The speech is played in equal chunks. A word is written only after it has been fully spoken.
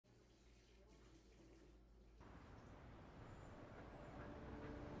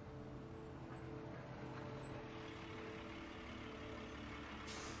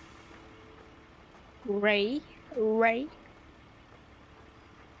Ray.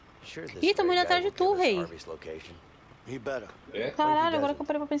 Ih, tamo indo atrás de tu, Rei. Caralho, agora que eu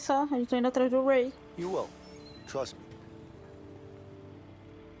parei pra pensar. A gente tá indo atrás do Ray.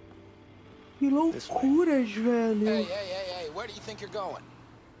 Que loucuras, velho. Hey, where do you think you're going?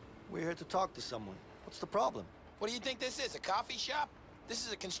 We're here to talk to someone. What's the problem? What do you think this is, a coffee shop? This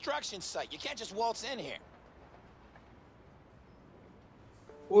is a construction site. You can't just waltz in here.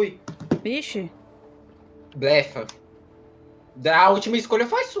 Ui. Vixe. Blefa. A última escolha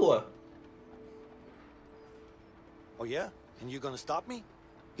foi sua. Oh yeah? And you gonna stop me?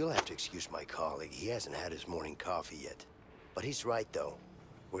 You'll have to excuse my colleague. He hasn't had his morning coffee yet. But he's right, though.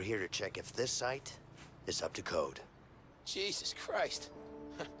 We're here to check if this site is up to code. Jesus Christ.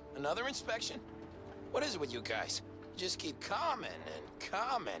 Another inspection? What is it with you guys? Just keep commenting.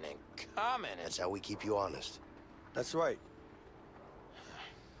 That's how we keep you honest. That's right.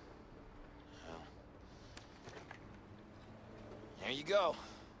 Well, there you go.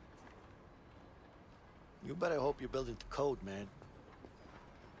 You better hope you're building to code, man.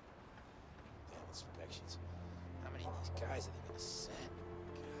 Damn inspections. How many of these guys are they gonna send?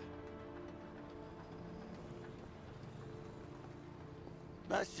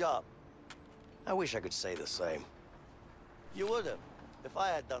 Nice job. I wish I could say the same. You would have, if I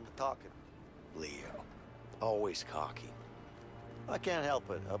had done the talking. Leo, always cocky. I can't help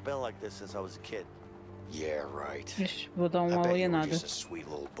it. I've been like this since I was a kid. Yeah, right. Ixi, vou dar I uma bet you were alienada. just a sweet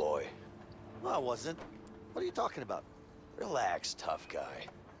little boy. No, I wasn't. What are you talking about? Relax, tough guy.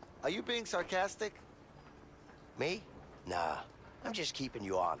 Are you being sarcastic? Me? Nah, I'm just keeping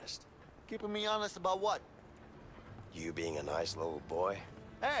you honest. Keeping me honest about what? You being a nice little boy.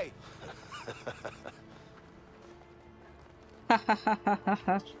 Hey!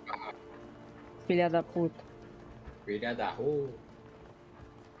 Filha da puta. Filha da rua.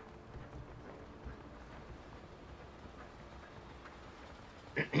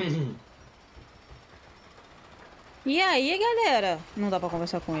 E aí, galera? Não dá pra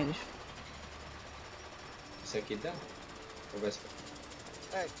conversar com eles. Isso aqui dá. Conversa.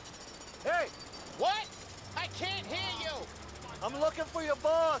 Hey! Hey! What? I can't hear you! I'm looking for your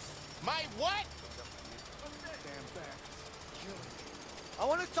boss! My what? I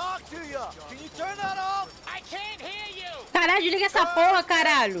want to talk to you! Can you turn that off? I can't hear you! Caralho, desliga essa porra,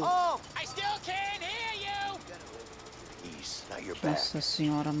 caralho! Oh! I still can't hear you! Knees, not your back. Nossa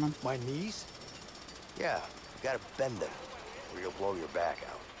senhora, mano. My knees? Yeah, you gotta bend them, or you'll blow your back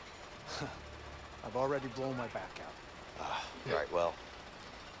out. I've already blown my back out. Right, well,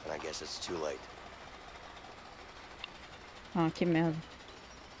 then I guess it's too late. Ah, que merda.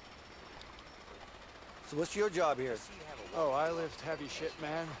 So what's your job here? Oh, I lift heavy shit,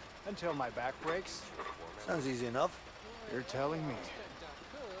 man, until my back breaks. Sounds easy enough. You're telling me.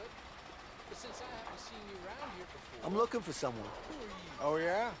 I'm looking for someone. Oh,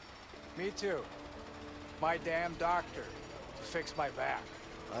 yeah? Me too. My damn doctor to fix my back.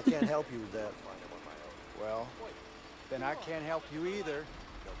 I can't help you with that. Well, then I can't help you either.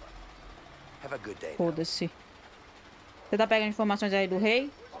 Have a good day now. Foda-se. Você tá pegando informações aí do rei?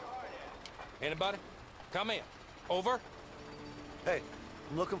 Anybody? Come in. Over? Hey,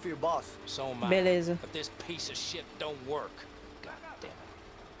 I'm looking for your boss. So am I. Beleza. But this piece of shit don't work. God damn it.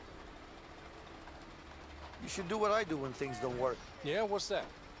 You should do what I do when things don't work. Yeah, what's that?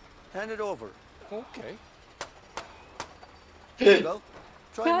 Hand it over. Okay. There you go.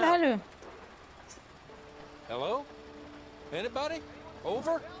 Try it now. Caralho. Hello? Anybody?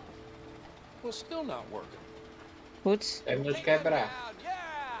 Over? Well, still not working. Putz. Terminou de quebrar.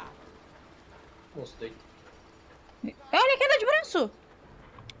 Yeah! Gostei. Olha, queda de braço.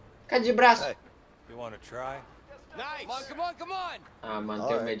 Cadê de braço? Hey. You want to try? Nice! Come on! Ah, mano,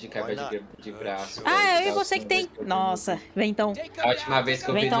 tem medo de quebra de braço. Ah, velho. eu e você que tem. Nossa, vem então. A última vez que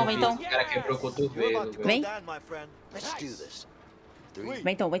eu Vem vi então, no vem vídeo, então. o cara quebrou o cotovelo, velho. Vem. Down, my friend. Let's do this. 3,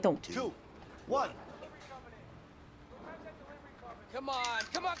 Vem então, vem então. 2, 1. Come on!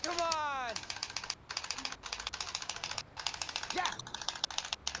 Yeah!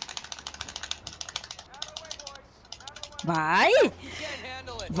 Vai! Can't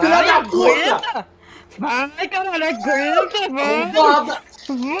handle it! Filha Vai, da puta! aguenta! Vai, caralho, aguenta, vai! Foda!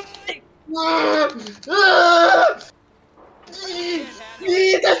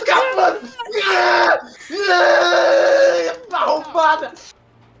 Ih, tá escapando! Arrombada!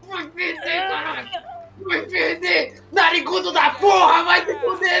 Vai perder, caralho! Vai perder! Narigudo da porra! Vai se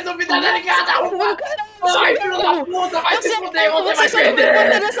fuder, não me dá narigada, arrombada! Vai, filho da puta! Vai se fuder! Você vai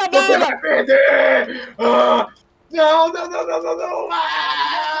perder! Você vai perder! Não!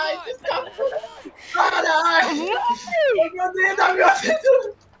 Vai! Se escapou! Caralho! Meu Deus, meu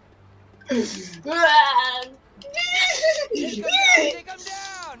Deus! Take him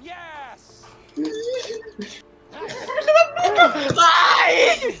down! Yes!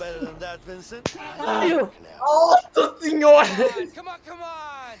 Ai! Better than that, Vincent. Caralho. Nossa senhora! Come on, come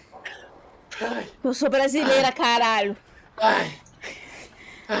on! Eu sou brasileira, caralho. Ai!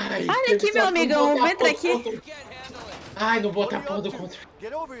 Ai, Olha aqui, meu amigão. Entra aqui. You can't handle it. Ai, não What bota a are you porra up do to? controle.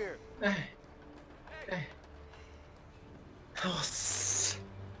 Get over here. Nossa.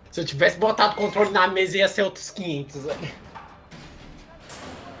 Se eu tivesse botado o controle na mesa, ia ser outros 500.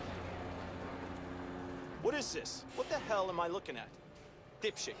 What is this? What the hell am I looking at?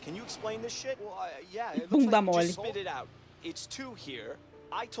 Dipshit, can you explain this shit? Well, yeah, it looks Bunda like mole. Just spit it out. It's 2 here.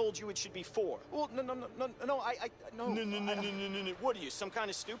 I told you it should be 4. Well, no, no. No. What are you, some kind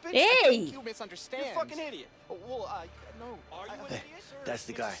of stupid? Ei! You misunderstand. You're a fucking idiot. Well, no. Are you an Hey, idiot? that's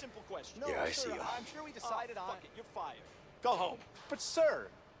the It's guy. a simple question. No, Yeah, I sir, see you. I'm sure we decided on. Fuck it, you're fired. Go home. But sir,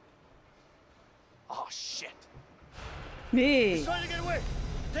 Oh, shit. Ih. he's trying to get away.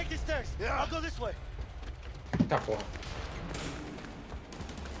 Take the stairs. I'll go this way. Tá porra.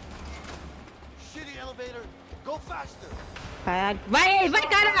 Shitty elevator. Go faster. Caralho. Vai, vai,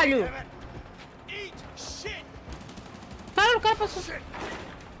 caralho. Eat shit! Caralho, o cara passou.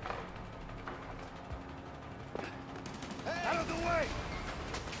 Out of the way.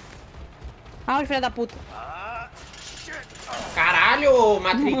 Ah, filha da puta. Caralho,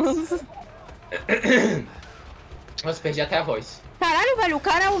 Matrix. Nossa. Nossa, perdi até a voz. Caralho, velho, o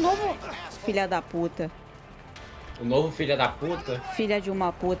cara é o novo... Filha da puta. O novo filho da puta. Filha de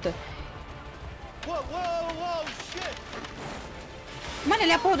uma puta. Whoa, shit. Mano,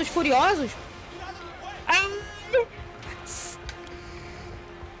 ele é a porra dos furiosos? Ah!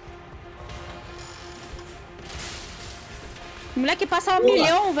 O moleque passa um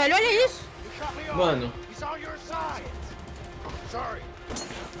milhão, velho. Olha isso. Mano. He's on your side. Sorry.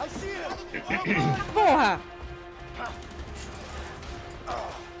 I see him. Porra.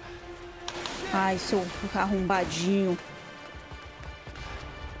 Ai, seu arrombadinho.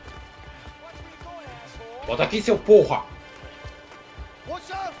 Bota aqui, seu porra. What's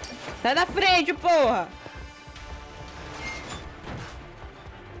up? Sai da frente, porra.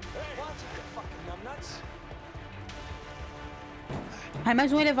 Ai,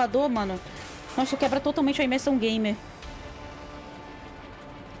 mais um elevador, mano. Nossa, quebra totalmente a imersão gamer.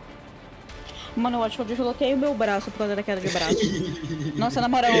 Mano, eu acho que eu desloquei o meu braço por causa da queda de braço. Nossa, na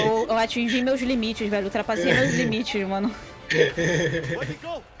moral, eu atingi meus limites, velho. Ultrapassei meus limites, mano. Where'd he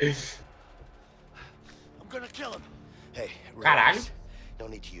go? I'm gonna kill him. Hey, Caralho. relax. No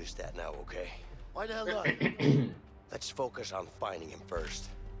need to use that now, okay? Why the hell not? Let's focus on finding him first.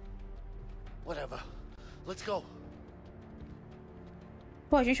 Whatever. Let's go.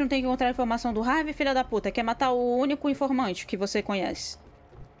 Pô, a gente não tem que encontrar a informação do Harvey, filha da puta. Quer matar o único informante que você conhece.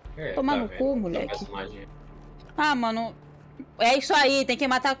 Tomar no cu, moleque. Ah, mano. É isso aí, tem que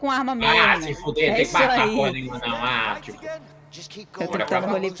matar com arma mesmo. Ah, se fuder, é tem que isso matar aí. porra nenhuma, não. Ah, Fight tipo. again? Just keep Eu going. tô tentando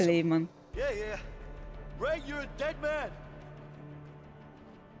roleplay, mano. Yeah. Ray, you're a dead man.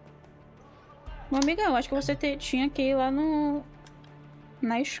 Meu amigo, eu acho que você tinha que ir lá no...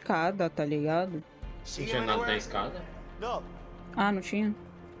 na escada, tá ligado? Não See tinha him nada na anywhere? escada? No. Ah, não tinha?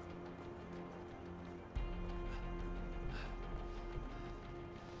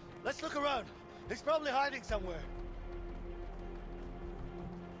 Let's look around. He's probably hiding somewhere.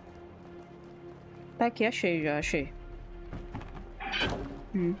 Tá aqui, achei já, achei.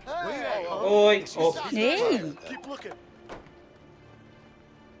 Hey, Oi. Oh. Ei! keep looking.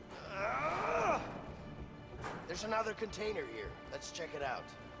 There's another container here. Let's check it out.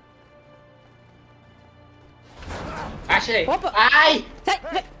 Achei. Opa! Ai! Sai!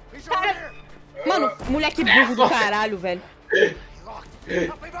 Vai. He's right Cara! here. Mano, moleque burro do caralho, velho. He locked.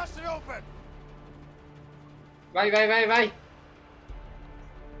 Help me bust it open. Vai.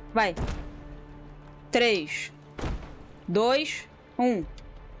 Vai. 3, 2, 1.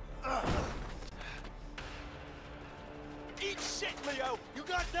 Eat shit, Leo. You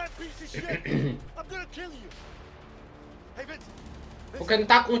got that piece of shit. I'm gonna kill you. Hey, Vince. Porque não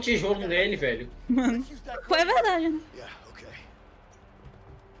tá com um tijolo nele, velho. Mano, Let's use that foi verdade, né? Yeah, okay.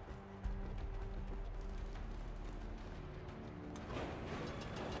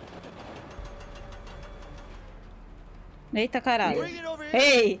 Eita, caralho. Bring it over here.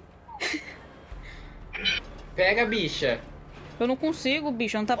 Ei! Pega, bicha. Eu não consigo,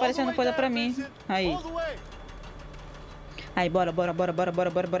 bicho. Não tá All the aparecendo way coisa down, pra mim. Vincent. Aí. All the way. Aí, bora.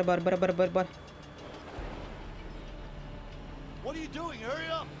 What are you doing? Hurry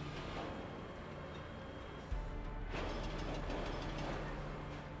up.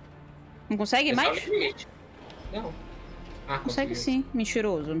 Não consegue mais? Exatamente. Não. Ah, Consegue conseguiu. sim,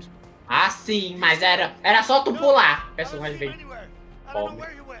 mentiroso. Ah, sim, mas era só tu pular. O personagem veio.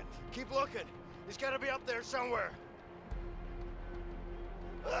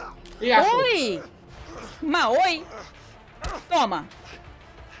 E achou? Oi! Oi! Toma!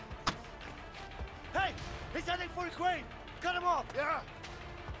 Hey, he's heading for Ukraine. Cut him off. Yeah.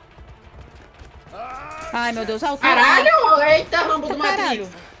 Ai, meu Deus, altura. Caralho! Eita, Rambo do Caralho.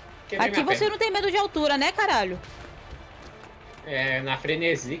 Matrix. Quebrei Aqui minha você perna. não tem medo de altura, né, caralho? É, na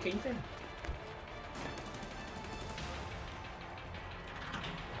frenesi, quem tem?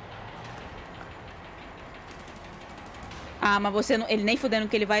 Ah, mas você não... Ele nem fudendo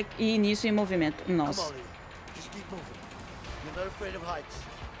que ele vai ir nisso em movimento. Nossa.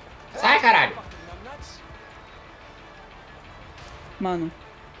 Sai, caralho! Mano.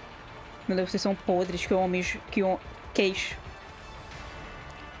 Meu Deus, vocês são podres que homens... Queixo.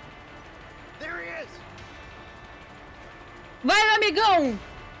 Vai, meu amigão!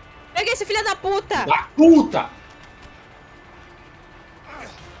 Pega esse filho da puta! Da puta!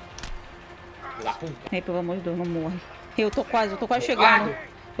 Da puta. Ei, pelo amor de Deus, não morre. Eu tô quase chegando.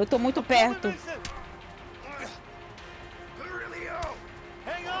 Eu tô muito perto.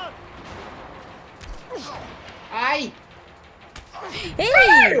 Ai!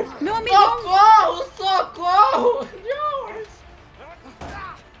 Ei! Meu amigão! Socorro! Socorro!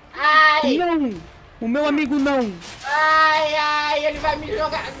 Ai! Não! O meu amigo não! Ai, ai! Ele vai me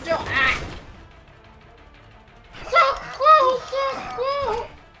jogar! Ai! Socorro! Socorro!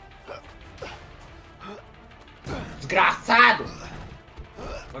 Desgraçado!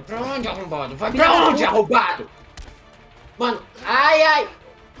 Vai pra onde, arrombado? Vai pra onde, arrombado? Mano, ai, ai!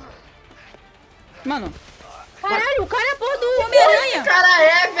 Mano! Caralho, o cara é a porra do Homem-Aranha! O cara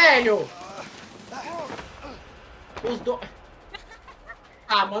é, velho! Os dois...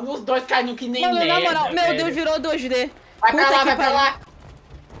 Ah, mano, os dois caindo que nem Mano, merda, na moral, meu velho. Deus, virou 2D. Vai Puta pra lá, que vai pra pariu. lá!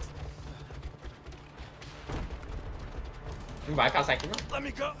 Não vai passar aqui, não? Let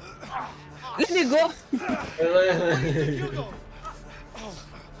me go. Ligou.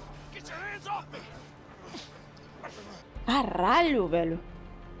 Get your hands off me. Caralho, velho.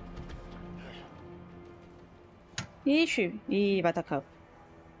 Ixi. Ih, vai tacar.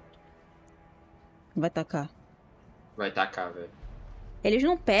 Vai tacar. Vai tacar, velho. Eles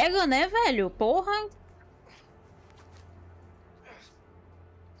não pegam, né, velho? Porra.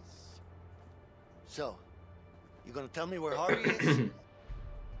 So, you gonna tell me where Harvey is?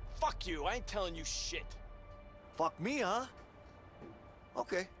 Fuck you, I ain't telling you shit. Fuck me, huh?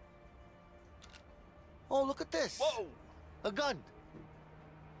 Okay. Oh, look at this. Whoa! A gun.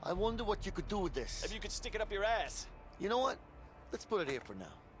 I wonder what you could do with this. Maybe you could stick it up your ass. You know what? Let's put it here for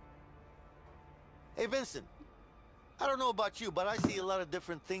now. Hey, Vincent. I don't know about you, but I see a lot of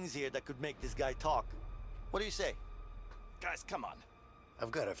different things here that could make this guy talk. What do you say? Guys, come on.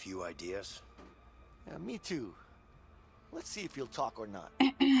 I've got a few ideas. Yeah, me too. Let's see if he'll talk or not.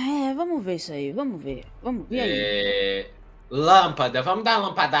 É, vamos ver isso aí. Vamos ver. Vamos ver aí. Lâmpada. Vamos dar uma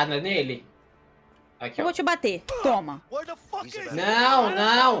lampadada nele? Aqui, Eu ó. vou te bater. Toma. Where the fuck is he? Não,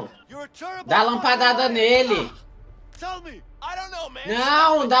 não. You're a terrible Dá lampadada fucking nele. Tell me. I don't know, man.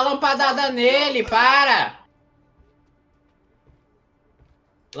 Não, dá lampadada nele. Para.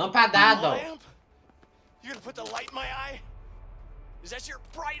 Lampadada, ó. Lamp? You gonna put the light in my eye? Is that your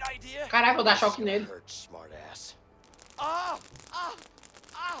bright idea? Caralho, vou dar choque nele. Hurt, smart ass. Ah! Ah!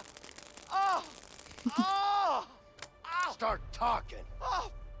 Ah! Ah! Ah! Ah! Start talking. Ah!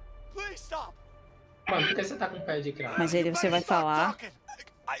 Please stop! Mano, por que você tá com o pé de cravo? Mas ele você vai falar.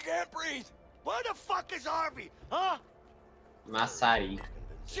 I can't breathe! Where the fuck is Harvey? Huh? Maçari.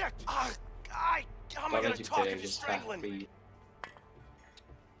 Shit. Ah! How am I Tava gonna de talk if pé, you're está strangling? feio.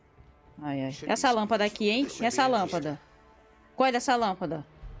 Ai, ai. E essa lâmpada aqui, hein? E essa lâmpada? Qual é dessa lâmpada?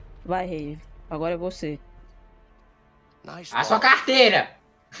 Vai, Rei. Agora é você. Nice A sua walk, carteira!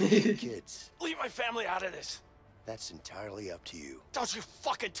 kids. Leave my family out of this! That's entirely up to you. Don't you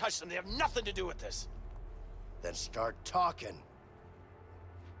fucking touch them! They have nothing to do with this! Then start talking.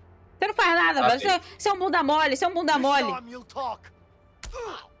 Você não faz nada, velho. Você é um bunda mole. Você é um bunda This mole. time you'll talk.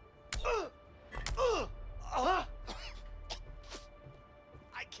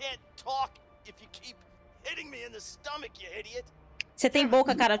 I can't talk if you keep hitting me in the stomach, you idiot! Você tem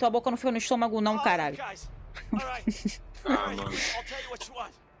boca, cara. Tua boca não fica no estômago, não, caralho. Guys, alright. Alright, I'll tell you what you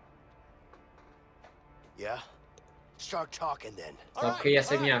want. Yeah? Start talking then. Só porque ia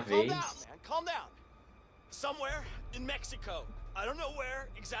ser minha Calm vez. down, man. Calm down. Somewhere in Mexico. I don't know where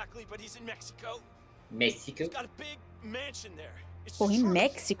exactly, but he's in Mexico. México. He's got a big mansion there. It's Porra, em true,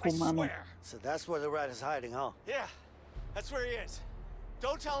 México, I mano. swear. So that's where the rat is hiding, huh? Yeah, that's where he is.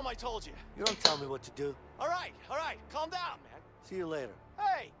 Don't tell him I told you. You don't tell me what to do. All right, calm down, man. See you later.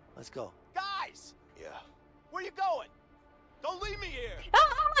 Hey, Let's go. Guys! Yeah. Where you going? Don't leave me here! Ah,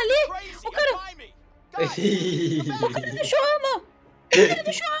 ali! Crazy! O cara... Find me! Guys! O cara deixou a arma! O cara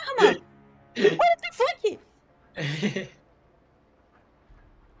deixou a arma! What the fuck?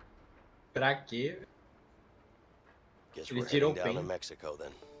 Pra quê? Guess Ele we're tirou heading o down to pen. Mexico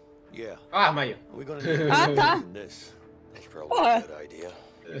then. Yeah. Ah, arma aí. We're gonna need Ah, more tá. than this. That's probably Porra. a good idea.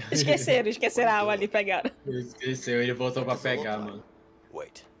 Esqueceram a arma ali, pegaram. Esqueceu, ele voltou pra What does it pegar, look mano.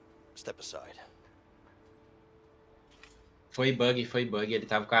 Wait. Step aside. Foi bug, ele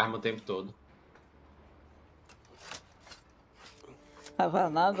tava com a arma o tempo todo. Tava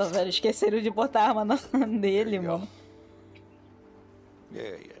nada, velho. Esqueceram de botar a arma nele, There you go. mano.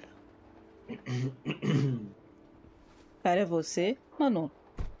 Yeah, yeah. Cara, é você? Mano,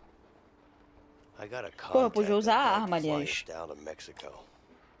 I got a pô, eu podia contact usar a that arma, might fly aliás. us down to Mexico.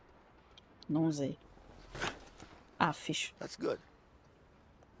 Não usei. Ah, fiz. That's good.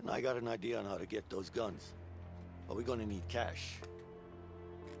 And I got an idea on how to get those guns. But we're gonna need cash.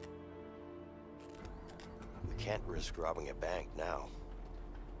 We can't risk robbing a bank now.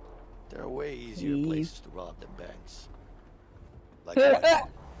 There are way easier Ih. places to rob than banks. Like what?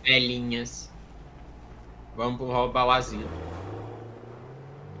 Velhinhas. Vamos pro roubar o asilo.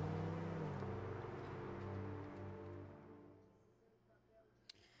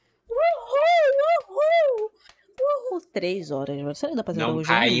 Uhul! 3 horas, velho. Será que dá pra fazer Não hoje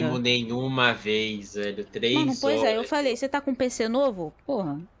caímos ainda? nenhuma vez, velho. 3 Mano, pois é, eu horas. falei, você tá com PC novo?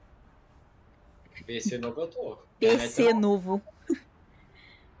 Porra. PC novo eu tô. PC novo.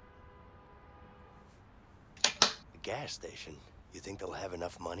 A gas station. You think they'll have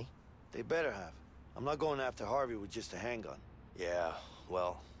enough money? They better have. I'm not going after Harvey with just a handgun. Yeah,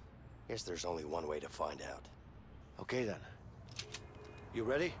 well, guess there's only one way to find out. Okay then. You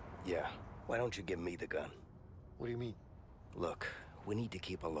ready? Yeah, why don't you give me the gun? What do you mean? Look, we need to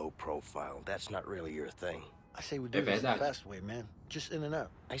keep a low profile. That's not really your thing. I say we do É this the verdade. fast way, man. Just in and out.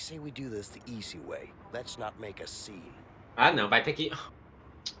 I say we do this the easy way. Let's not make a scene. Ah, não, vai ter que...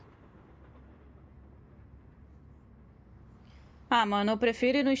 Ah, mano, eu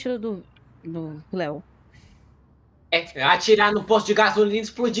prefiro ir no estilo do Léo. É, atirar no posto de gasolina e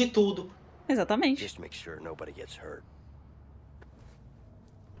explodir tudo. Exatamente. Just make sure nobody gets hurt.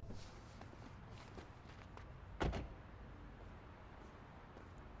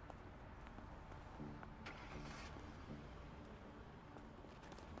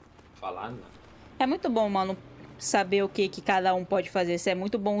 Falar não. É muito bom, mano, saber o que cada um pode fazer. Você é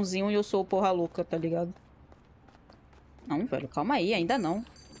muito bonzinho e eu sou porra louca, tá ligado? Não, velho, calma aí, ainda não.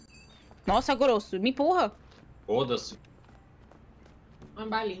 Nossa, grosso, me empurra. Foda-se. Uma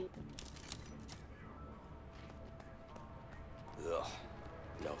balinha. Ugh,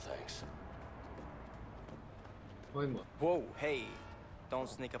 no thanks. Oi, mano. Whoa, hey. Don't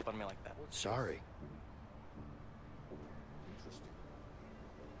sneak up on me like that. Sorry.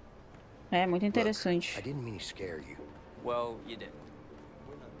 É muito Look, interessante. I didn't mean to scare you. Well, you did.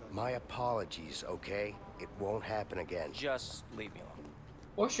 My apologies, okay? It won't happen again. Just leave me alone.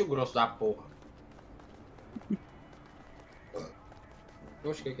 Oxe, o grosso da porra.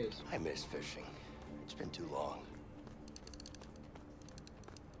 Oxe, o que é isso? I miss fishing. It's been too long.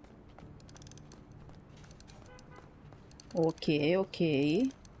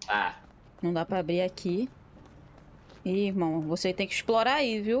 Ok. Ah, Não dá pra abrir aqui. Ih, irmão, você tem que explorar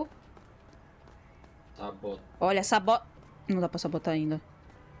aí, viu? tá bom. Olha, sabota... Não dá pra sabotar ainda.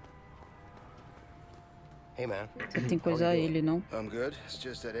 Hey, man. Você tem coisa a ele, não? I'm good. It's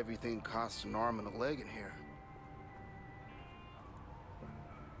just that everything costs an arm and a leg in here.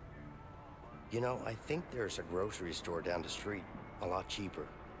 You know, I think there's a grocery store down the street. A lot cheaper.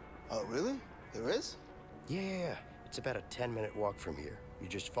 Oh, really? There is? Yeah. It's about a 10-minute walk from here. You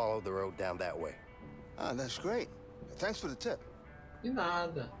just follow the road down that way. Ah, that's great. Thanks for the tip. De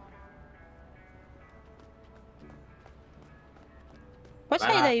nada. Pode Vai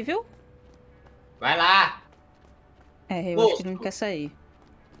sair lá. daí, viu? Vai lá. É, eu Moço. acho que ele não quer sair.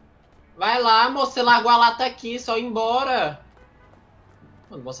 Vai lá, moço. Você largou a lata aqui, só ir embora.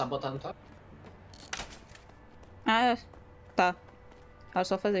 Mano, vou sabotar no tua... Ah, tá. É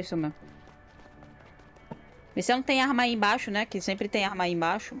só fazer isso mesmo. Vê se não tem arma aí embaixo, né? Que sempre tem arma aí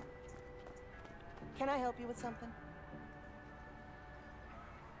embaixo. Can I help you with something?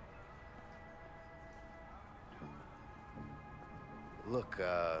 Look,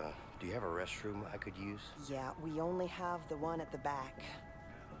 do you have a restroom I could use? Yeah, we only have the one at the back.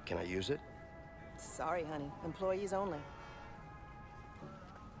 Can I use it? Sorry, honey. Employees only.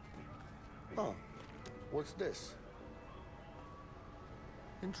 Oh, what's this?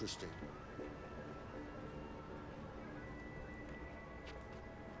 Interesting.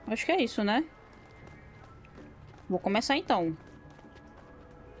 Acho que é isso, né? Vou começar então.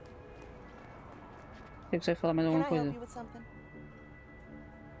 Sei que você vai falar mais alguma coisa.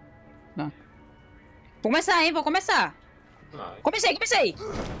 Não. Vou começar, hein? Vou começar. Comecei.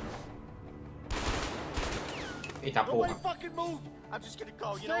 Eita porra. I'm just gonna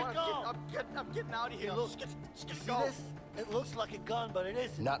go. You know what? I'm getting out of here. Look, just go. It looks like a gun, but it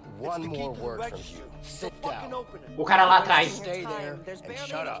isn't. Not one more word from you. Sit down. O cara lá atrás. Stay there and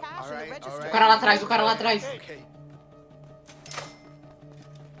shut up. O cara lá atrás.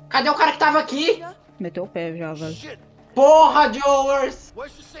 Cadê o cara que tava aqui? Meteu o pé já, velho. Porra, Jowers!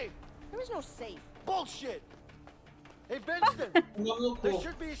 Where's the safe? There is no safe. Bullshit! Hey, Vincent! There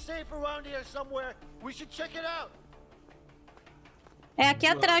should be a safe around here somewhere. We should check it out. É aqui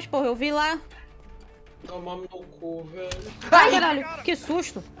atrás, porra. Eu vi lá. Tomamos no cu, velho. Ai, caralho. Que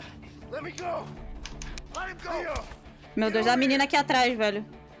susto. Let me go. Let him go. Meu Deus, a menina aqui atrás, velho.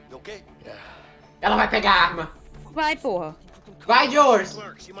 Okay? Ela vai pegar a arma. Vai, porra. Vai, Jowers.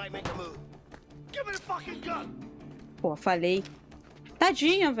 Give me the fucking gun. Pô, falei.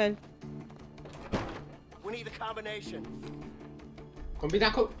 Tadinha, velho. We need a combination.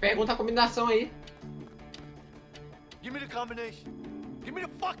 Pergunta a combinação aí. Give me the combination. Give me the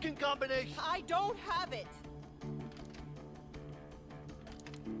fucking combination. I don't have it.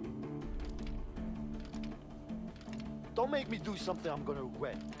 Don't make me do something I'm gonna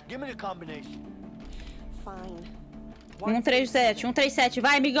regret. Give me the combination. Fine. 137,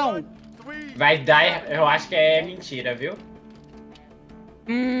 vai, amigão. Vai dar, eu acho que é mentira, viu?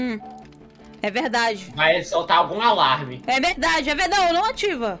 É verdade. Vai soltar algum alarme. É verdade, não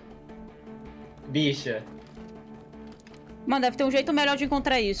ativa. Bicha. Mano, deve ter um jeito melhor de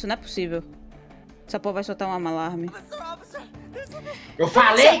encontrar isso, não é possível. Essa porra vai soltar um alarme. Eu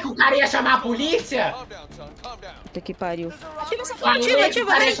falei que o cara ia chamar a polícia! Puta que pariu. Ativa essa porra, ativa, vai. O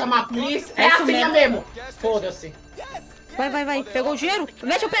cara ia chamar a polícia? É assim mesmo. Foda-se. Vai. Pegou o dinheiro?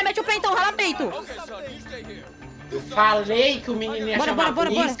 Mete o pé então, rala peito. Eu falei que o menino ia chamar a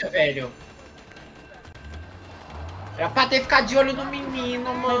polícia, velho. Era pra ter ficado de olho no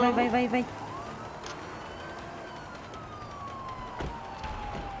menino, mano. Vai.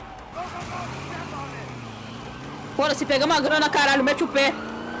 Bora, se pegamos a grana, caralho, mete o pé.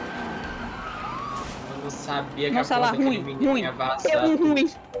 Eu não sabia que nossa, a lá, porra daquele menino ia vazar.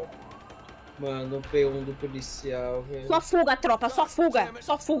 ruim. Mano, o P1 do policial, velho. Só fuga,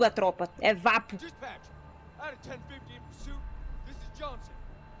 tropa. É vapo.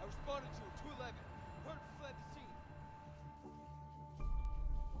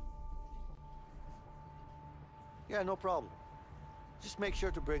 Yeah, no problem. Just make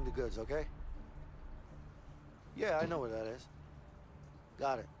sure to bring the goods, okay? Yeah, I know where that is.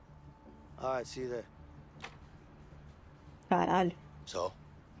 Got it. All right, see you there. Caralho. So?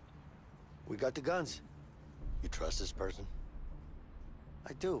 We got the guns. You trust this person?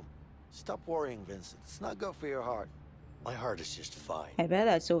 I do. Stop worrying, Vincent. It's not good for your heart. My heart is just fine. É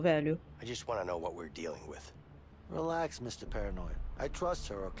verdade, seu velho. I just want to know what we're dealing with. Relax, Mr. Paranoid. I trust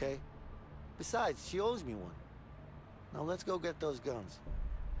her, okay? Besides, she owes me one. Now let's go get those guns.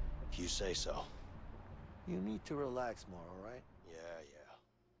 If you say so. You need to relax more, all right? Yeah.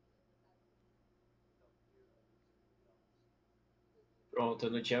 Pronto,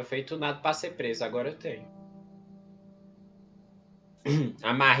 eu não tinha feito nada pra ser preso, agora eu tenho.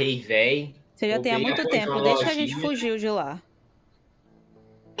 Amarrei, véi. Você já tem há muito tempo, desde que a gente fugiu de lá.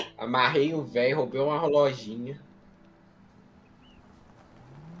 Amarrei o véi, roubei uma lojinha.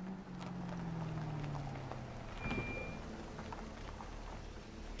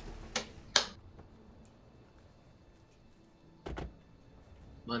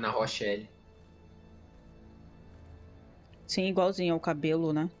 Mano, a Rochelle. Sim, igualzinho ao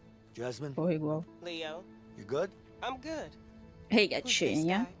cabelo, né? Jasmine? Porra, igual. Leo, You good? I'm good. Hey,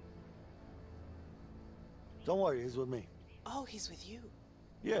 gatinha. Don't worry, he's with me. Oh, he's with you.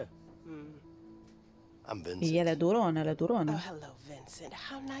 Yeah. I'm Vincent. E ela é durona, Oh, hello, Vincent.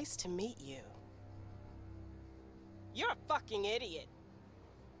 How nice to meet you. You're a fucking idiot.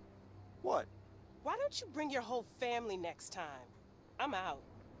 What? Why don't you bring your whole family next time? I'm out.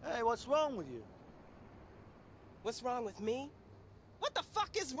 Hey, what's wrong with you? What's wrong with me? What the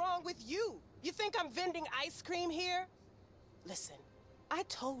fuck is wrong with you? You think I'm vending ice cream here? Listen, I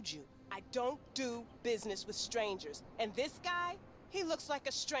told you, I don't do business with strangers. And this guy, he looks like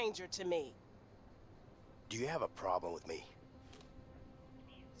a stranger to me. Do you have a problem with me?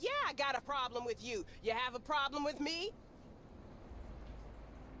 Yeah, I got a problem with you. You have a problem with me?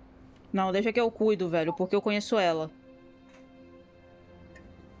 Não, deixa que eu cuido, velho, porque eu conheço ela.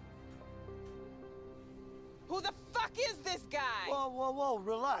 Who the fuck is this guy? Whoa, whoa,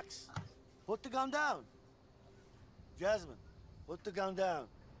 relax. Put the gun down. Jasmine, put the gun down.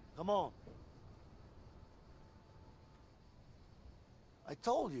 Come on. I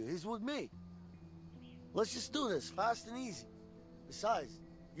told you, he's with me. Let's just do this, fast and easy. Besides,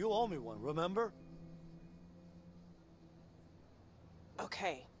 you owe me one, remember?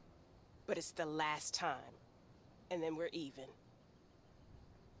 Okay, but it's the last time, and then we're even.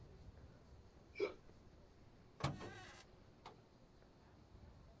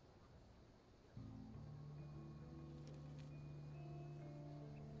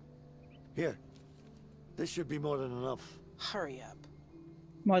 Here, this should be more than enough. Hurry up.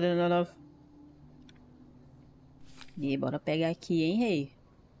 More than enough. E bora pegar aqui, hein, rei?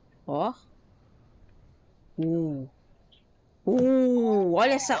 Ó.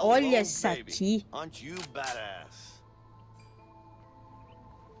 Olha essa aqui. Aren't you badass?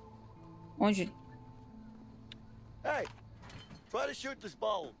 Onde? Hey, try to shoot this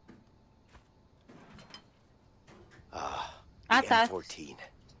ball. Ah, tá. M14.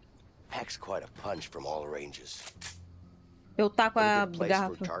 Packs quite a punch from all ranges. Eu taco a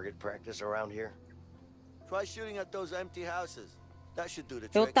garrafa. For target practice around here? Try shooting at those empty houses. That should do the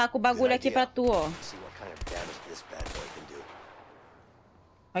trick. Eu taco o bagulho aqui pra tu, ó. See what kind of damage this bad boy can do.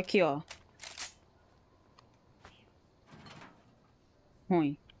 Aqui, ó.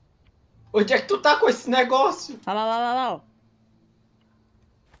 Ruim. Onde é que tu tá com esse negócio? Olha lá, ó.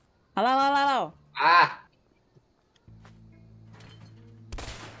 Olha lá, ó. Ah!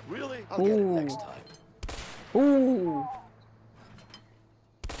 Really? I'll get it next time.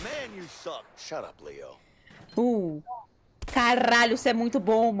 Man, you suck. Shut up, Leo. Caralho, isso é muito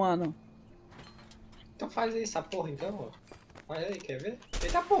bom, mano. Então faz aí essa porra, então, ó. Faz aí, quer ver?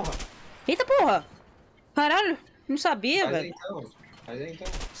 Eita porra! Eita porra! Caralho, não sabia, Faz velho. aí então, faz aí então.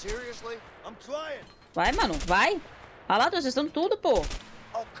 Seriously? I'm trying. Vai, mano, vai. Olha lá, tô acertando tudo, pô.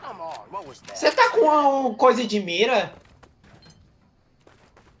 Oh, come on. What was that? Você tá com uma coisa de mira?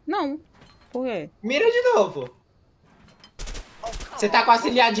 Não. Por quê? Mira de novo. Você tá com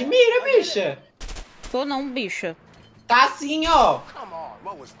auxiliar de mira, bicha? Tô não, bicha. Tá assim, ó. Come on.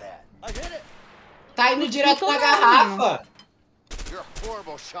 What was that? I hit it. Tá indo direto na garrafa. You're a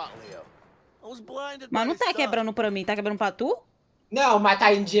horrible shot, Leo. I was blinded. Mas não tá quebrando pra mim, tá quebrando pra tu? Não, mas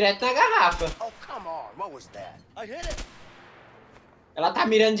tá indo direto na garrafa. Oh, come on. What was that? I hit it. Ela tá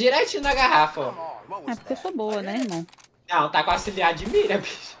mirando direitinho na garrafa, Come ó. on. What É was porque eu that? sou boa, né, irmão? Não, tá com auxiliar de mira,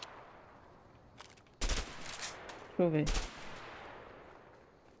 bicho. Deixa eu ver.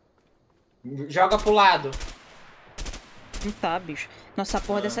 Joga pro lado. Não tá, bicho. Nossa, a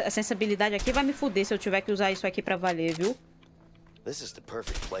porra dessa sensibilidade aqui vai me fuder se eu tiver que usar isso aqui pra valer, viu? This is the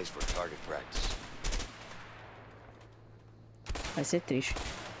perfect place for target practice. Vai ser triste.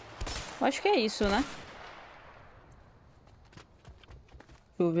 Eu acho que é isso, né?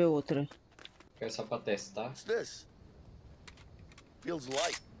 Deixa eu ver outra. É só pra testar. What's this? Feels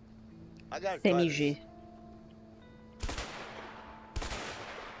light. I got it. CMG.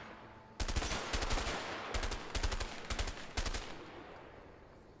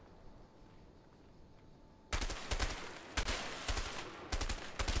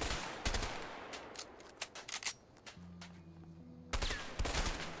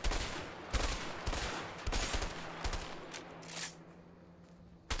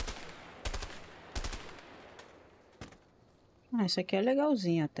 Ah, isso aqui é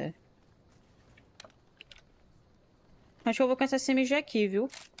legalzinho até. Acho que eu vou com essa SMG aqui, viu?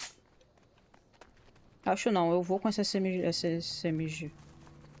 Acho não, eu vou com essa SMG.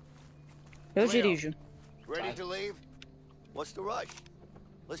 Eu dirijo. Ready to leave? What's the rush?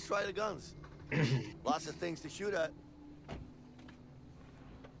 Let's try the guns. Lots of things to shoot at.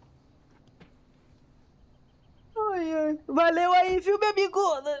 Ai, ai. Valeu aí, viu, minha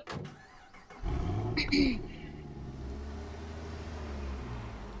amigona?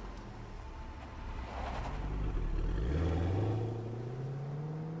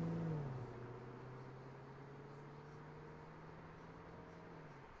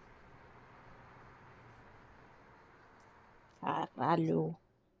 Caralho.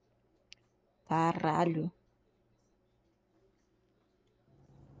 Caralho.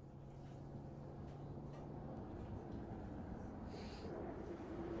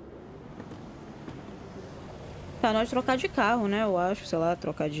 Pra nós trocar de carro, né? Eu acho, sei lá,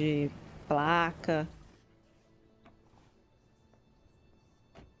 trocar de placa.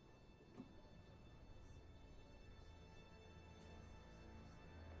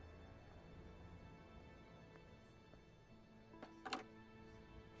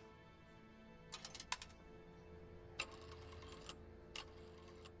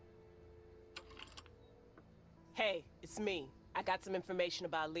 Hey, it's me. I I got some information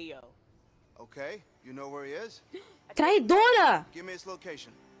about Leo. Okay, you know where he is? Traidora! Give me his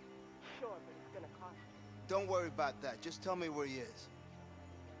location. Sure, but it's gonna cost. Don't worry about that. Just tell me where he is.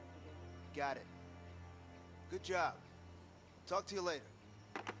 Got it. Good job. Talk to you later.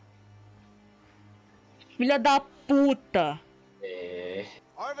 Filha da puta!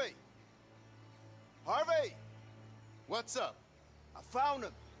 Harvey! Harvey! What's up? I found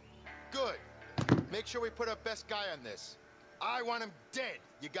him. Good. Make sure we put our best guy on this. I want him dead.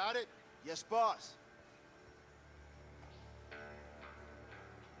 You got it? Yes, boss.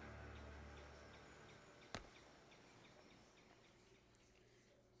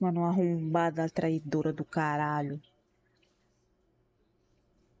 Mano, arrombada traidora do caralho.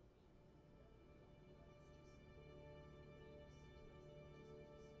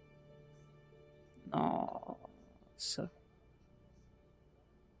 Nossa.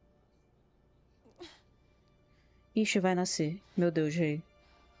 Ixi, vai nascer. Meu Deus, Rei.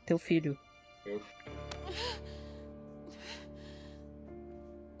 Teu filho.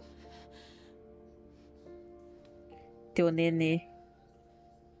 Teu nenê.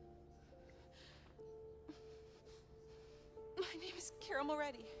 My name is Carol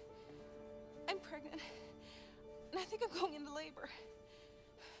Moretti. I'm pregnant. And I think I'm going into labor.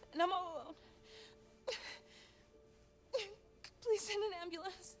 And I'm all alone. Please send an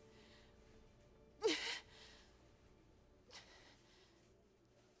ambulance.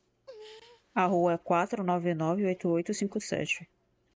 A rua é 499-8857.